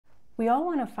We all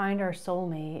want to find our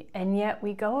soulmate, and yet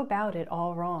we go about it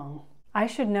all wrong. I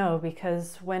should know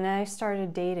because when I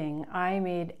started dating, I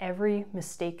made every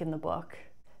mistake in the book.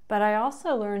 But I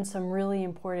also learned some really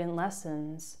important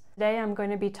lessons. Today I'm going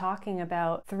to be talking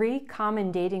about 3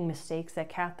 common dating mistakes that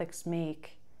Catholics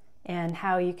make and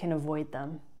how you can avoid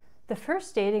them. The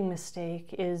first dating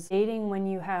mistake is dating when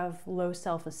you have low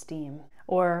self-esteem,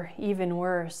 or even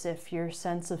worse, if your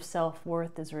sense of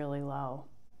self-worth is really low.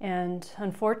 And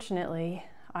unfortunately,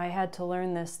 I had to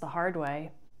learn this the hard way,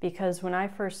 because when I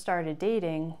first started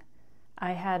dating,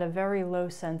 I had a very low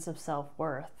sense of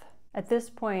self-worth. At this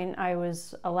point, I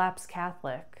was a lapsed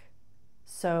Catholic,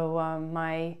 so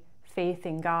my faith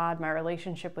in God, my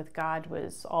relationship with God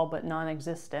was all but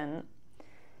non-existent.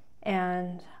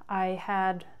 And I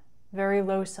had very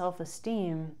low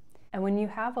self-esteem. And when you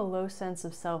have a low sense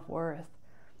of self-worth,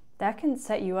 that can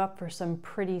set you up for some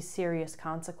pretty serious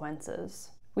consequences.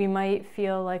 We might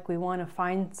feel like we want to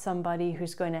find somebody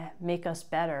who's going to make us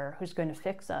better, who's going to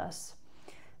fix us.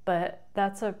 But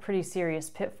that's a pretty serious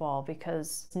pitfall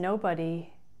because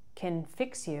nobody can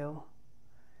fix you.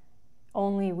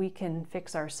 Only we can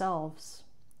fix ourselves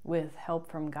with help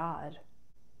from God.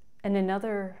 And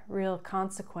another real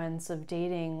consequence of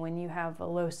dating when you have a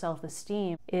low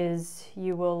self-esteem is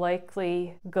you will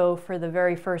likely go for the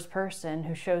very first person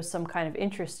who shows some kind of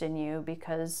interest in you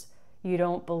because you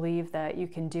don't believe that you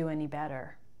can do any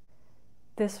better.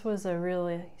 This was a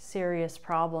really serious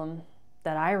problem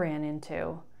that I ran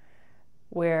into,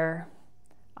 where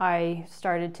I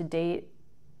started to date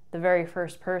the very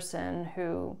first person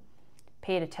who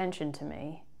paid attention to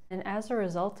me. And as a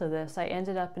result of this, I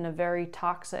ended up in a very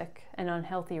toxic and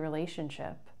unhealthy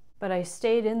relationship. But I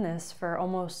stayed in this for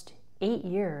almost 8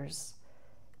 years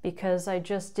because I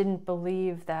just didn't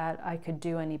believe that I could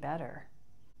do any better.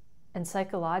 And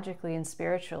psychologically and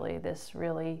spiritually, this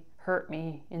really hurt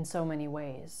me in so many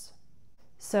ways.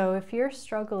 So if you're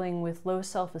struggling with low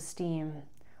self-esteem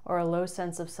or a low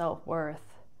sense of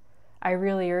self-worth, I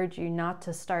really urge you not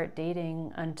to start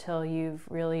dating until you've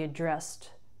really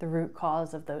addressed the root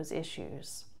cause of those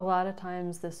issues. A lot of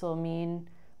times this will mean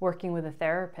working with a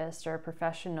therapist or a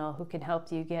professional who can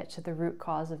help you get to the root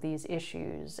cause of these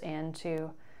issues and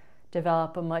to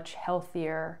develop a much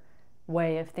healthier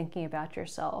way of thinking about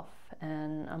yourself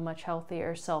and a much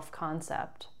healthier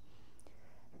self-concept.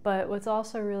 But what's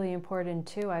also really important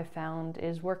too, I found,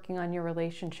 is working on your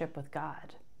relationship with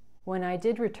God. When I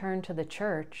did return to the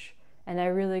church and I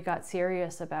really got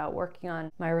serious about working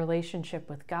on my relationship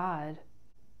with God,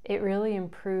 it really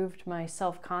improved my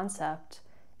self-concept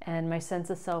and my sense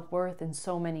of self-worth in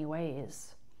so many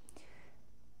ways.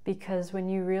 Because when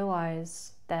you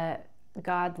realize that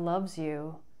God loves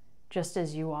you just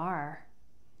as you are,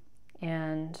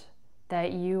 and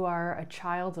that you are a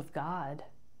child of God,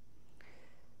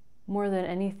 more than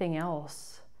anything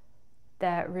else,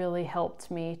 that really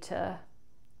helped me to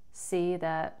see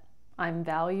that I'm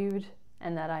valued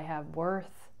and that I have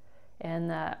worth and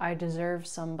that I deserve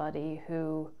somebody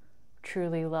who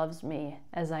truly loves me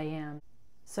as I am.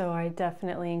 So I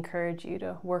definitely encourage you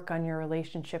to work on your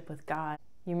relationship with God.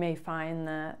 You may find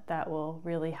that that will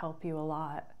really help you a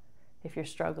lot if you're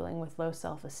struggling with low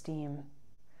self-esteem.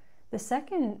 The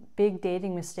second big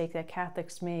dating mistake that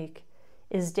Catholics make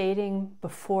is dating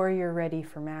before you're ready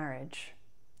for marriage.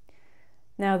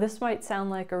 Now, this might sound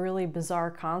like a really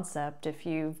bizarre concept if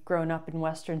you've grown up in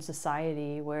Western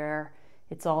society where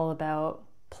it's all about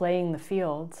playing the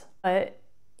field. But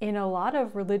in a lot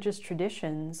of religious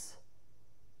traditions,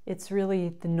 it's really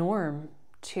the norm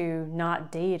to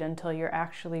not date until you're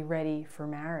actually ready for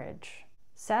marriage.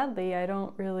 Sadly, I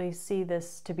don't really see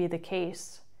this to be the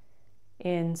case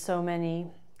in so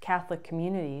many Catholic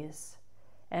communities.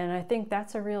 And I think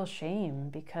that's a real shame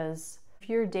because if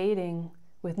you're dating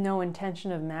with no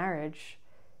intention of marriage,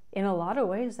 in a lot of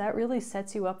ways that really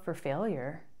sets you up for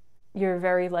failure. You're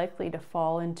very likely to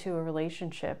fall into a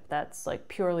relationship that's like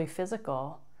purely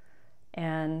physical,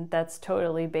 and that's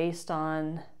totally based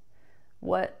on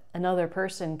what another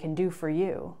person can do for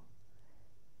you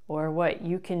or what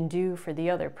you can do for the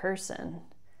other person.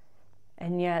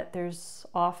 And yet there's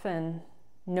often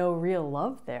no real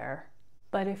love there.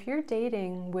 But if you're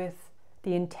dating with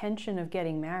the intention of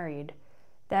getting married,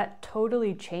 that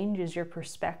totally changes your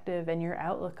perspective and your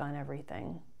outlook on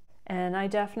everything. And I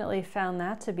definitely found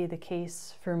that to be the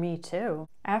case for me too.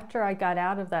 After I got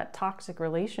out of that toxic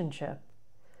relationship,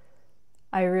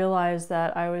 I realized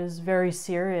that I was very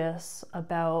serious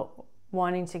about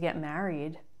wanting to get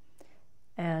married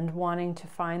and wanting to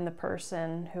find the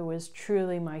person who was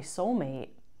truly my soulmate.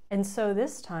 And so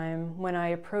this time, when I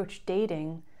approached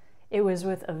dating, it was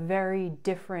with a very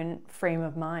different frame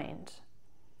of mind.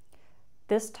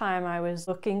 This time I was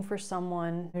looking for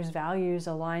someone whose values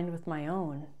aligned with my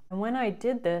own. And when I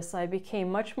did this, I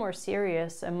became much more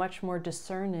serious and much more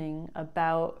discerning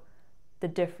about the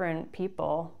different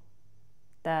people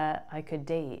that I could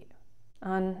date.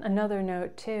 On another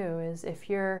note too, is if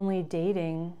you're only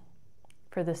dating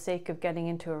for the sake of getting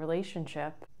into a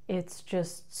relationship, it's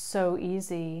just so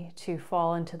easy to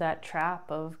fall into that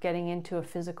trap of getting into a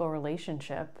physical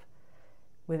relationship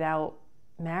without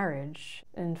marriage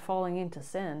and falling into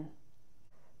sin.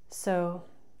 So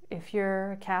if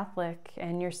you're a Catholic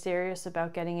and you're serious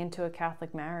about getting into a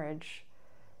Catholic marriage,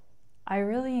 I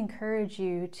really encourage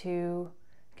you to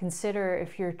consider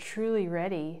if you're truly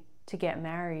ready to get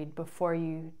married before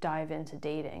you dive into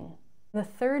dating. The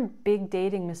third big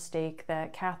dating mistake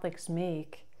that Catholics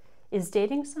make is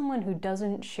dating someone who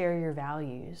doesn't share your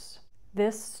values.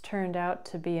 This turned out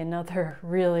to be another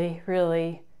really,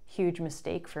 really huge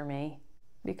mistake for me,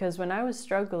 because when I was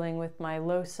struggling with my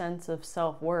low sense of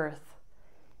self-worth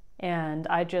and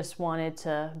I just wanted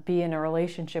to be in a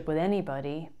relationship with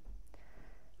anybody,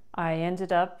 I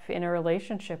ended up in a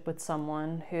relationship with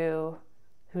someone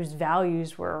whose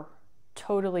values were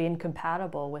totally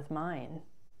incompatible with mine.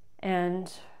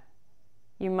 And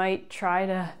you might try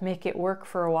to make it work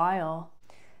for a while,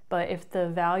 but if the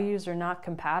values are not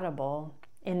compatible,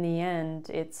 in the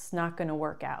end, it's not going to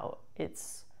work out.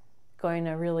 It's going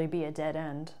to really be a dead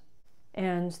end.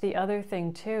 And the other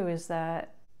thing too is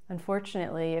that,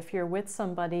 unfortunately, if you're with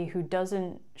somebody who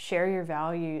doesn't share your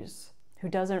values, who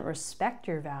doesn't respect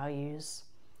your values,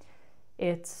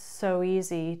 it's so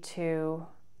easy to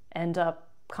end up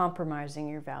compromising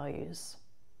your values.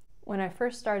 When I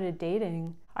first started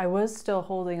dating, I was still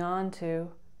holding on to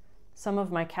some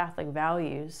of my Catholic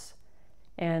values.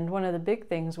 And one of the big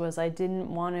things was I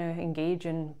didn't want to engage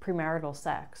in premarital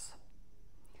sex.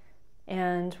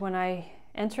 And when I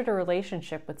entered a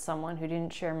relationship with someone who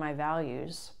didn't share my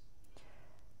values,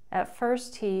 at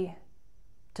first he,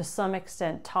 to some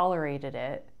extent, tolerated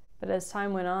it. But as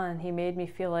time went on, he made me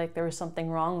feel like there was something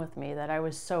wrong with me, that I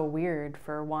was so weird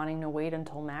for wanting to wait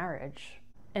until marriage.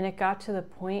 And it got to the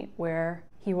point where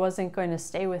he wasn't going to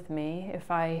stay with me if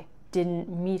I didn't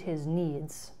meet his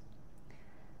needs.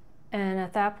 And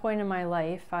at that point in my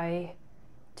life, I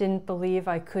didn't believe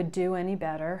I could do any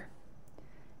better.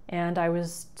 And I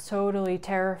was totally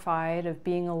terrified of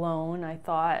being alone. I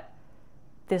thought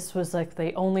this was like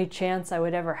the only chance I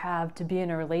would ever have to be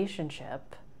in a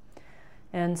relationship.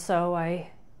 And so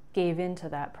I gave in to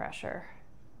that pressure.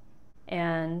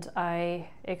 And I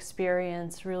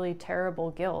experienced really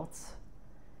terrible guilt.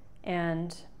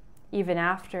 And even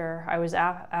after I was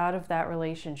out of that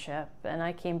relationship and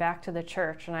I came back to the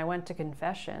church and I went to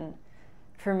confession,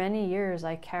 for many years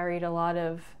I carried a lot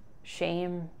of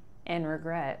shame and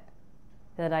regret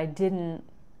that I didn't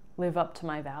live up to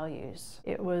my values.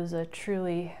 It was a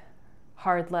truly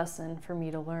hard lesson for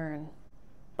me to learn.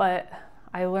 But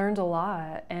I learned a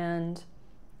lot, and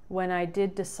when I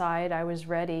did decide I was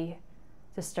ready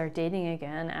to start dating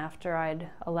again after I'd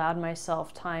allowed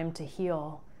myself time to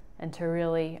heal and to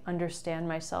really understand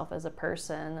myself as a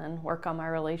person and work on my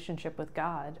relationship with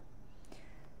God,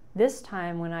 this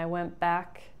time when I went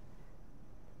back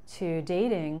to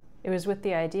dating, it was with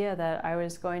the idea that I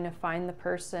was going to find the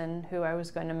person who I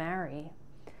was going to marry,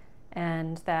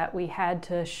 and that we had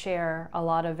to share a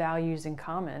lot of values in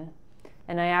common.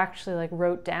 And I actually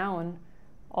wrote down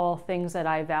all things that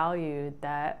I valued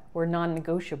that were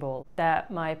non-negotiable,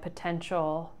 that my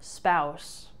potential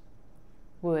spouse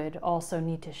would also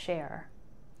need to share.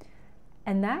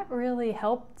 And that really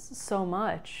helped so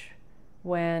much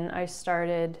when I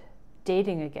started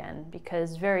dating again,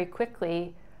 because very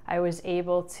quickly I was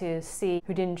able to see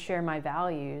who didn't share my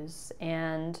values,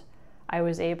 and I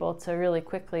was able to really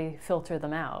quickly filter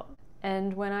them out.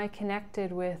 And when I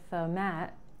connected with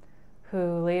Matt,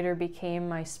 who later became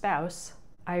my spouse,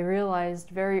 I realized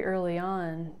very early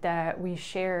on that we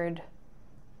shared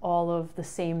all of the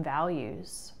same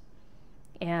values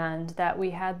and that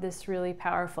we had this really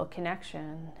powerful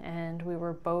connection, and we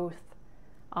were both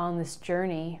on this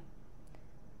journey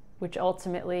which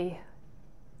ultimately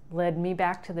led me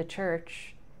back to the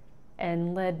church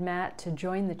and led Matt to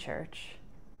join the church.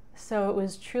 So it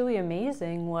was truly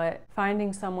amazing what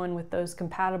finding someone with those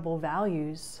compatible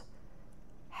values,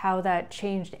 how that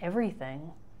changed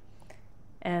everything.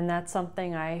 And that's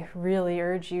something I really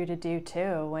urge you to do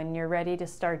too when you're ready to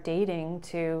start dating,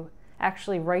 to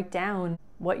actually write down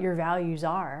what your values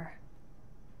are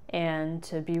and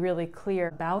to be really clear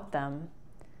about them,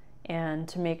 and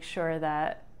to make sure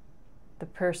that the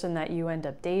person that you end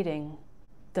up dating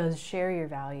does share your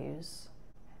values.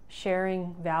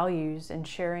 Sharing values and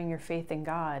sharing your faith in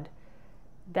God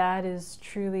that is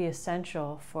truly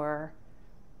essential for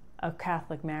a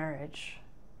Catholic marriage.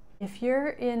 If you're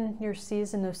in your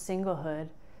season of singlehood,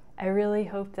 I really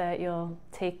hope that you'll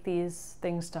take these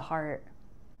things to heart.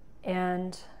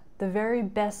 And the very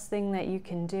best thing that you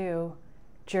can do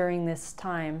during this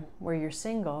time where you're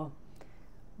single,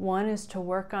 one is to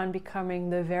work on becoming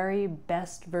the very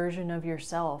best version of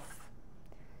yourself.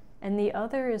 And the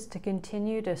other is to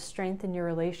continue to strengthen your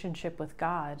relationship with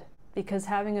God. Because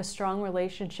having a strong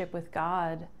relationship with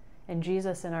God and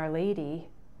Jesus and Our Lady,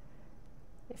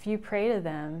 if you pray to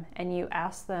them and you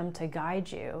ask them to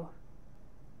guide you,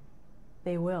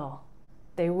 they will.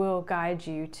 They will guide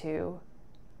you to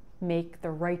make the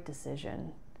right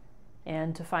decision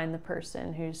and to find the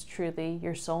person who's truly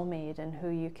your soulmate and who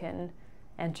you can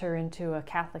enter into a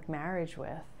Catholic marriage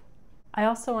with. I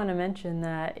also want to mention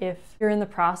that if you're in the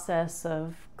process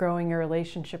of growing your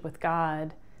relationship with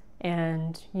God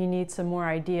and you need some more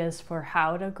ideas for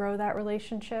how to grow that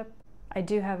relationship, I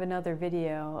do have another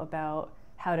video about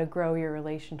how to grow your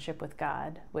relationship with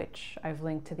God, which I've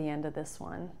linked to the end of this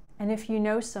one. And if you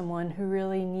know someone who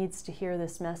really needs to hear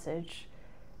this message,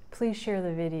 please share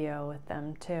the video with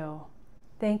them too.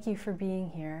 Thank you for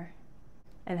being here,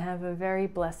 and have a very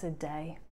blessed day.